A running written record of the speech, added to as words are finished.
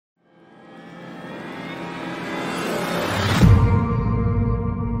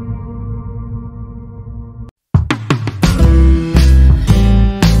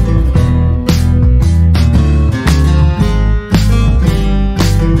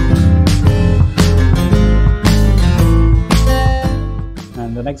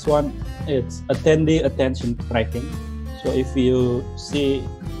the next one, it's attendee attention tracking. So if you see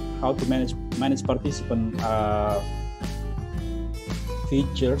how to manage participant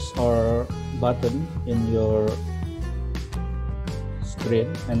features or button in your screen,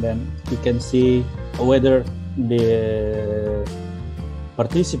 and then you can see whether the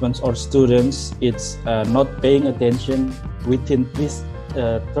participants or students it's not paying attention within this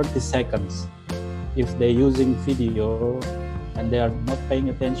 30 seconds. If they're using video and they are not paying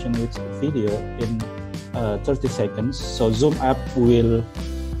attention with video in 30 seconds, so Zoom app will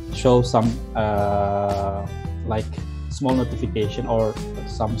show some like small notification or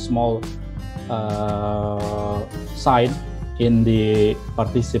some small sign in the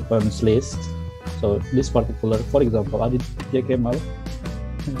participants list. So this particular, for example, Aditya Kemal,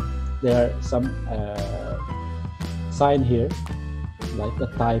 there are some sign here like a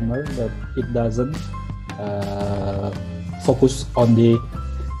timer that it doesn't focus on the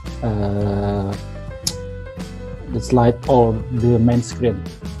slide or the main screen,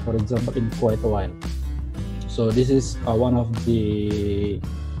 for example, in quite a while. So this is one of the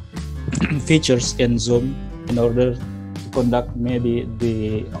features in Zoom in order to conduct maybe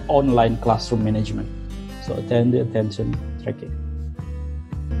the online classroom management. So attendee attention tracking.